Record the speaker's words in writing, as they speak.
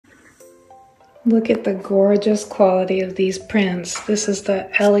Look at the gorgeous quality of these prints. This is the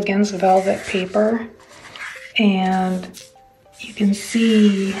Elegance Velvet paper, and you can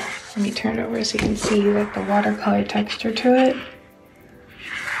see, let me turn it over so you can see like the watercolor texture to it,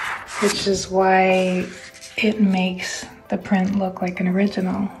 which is why it makes the print look like an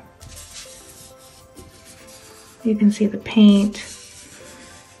original. You can see the paint.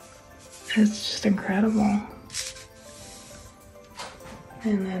 It's just incredible.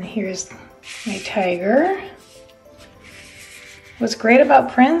 And then here's my tiger. What's great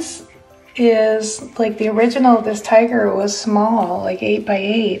about prints is like the original of this tiger was small, like 8 by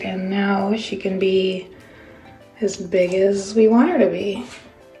 8, and now she can be as big as we want her to be.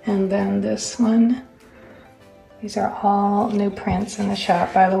 And then this one, these are all new prints in the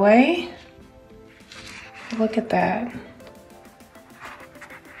shop, by the way. Look at that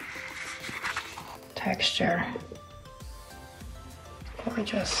texture.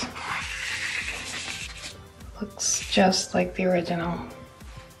 Gorgeous. Looks just like the original.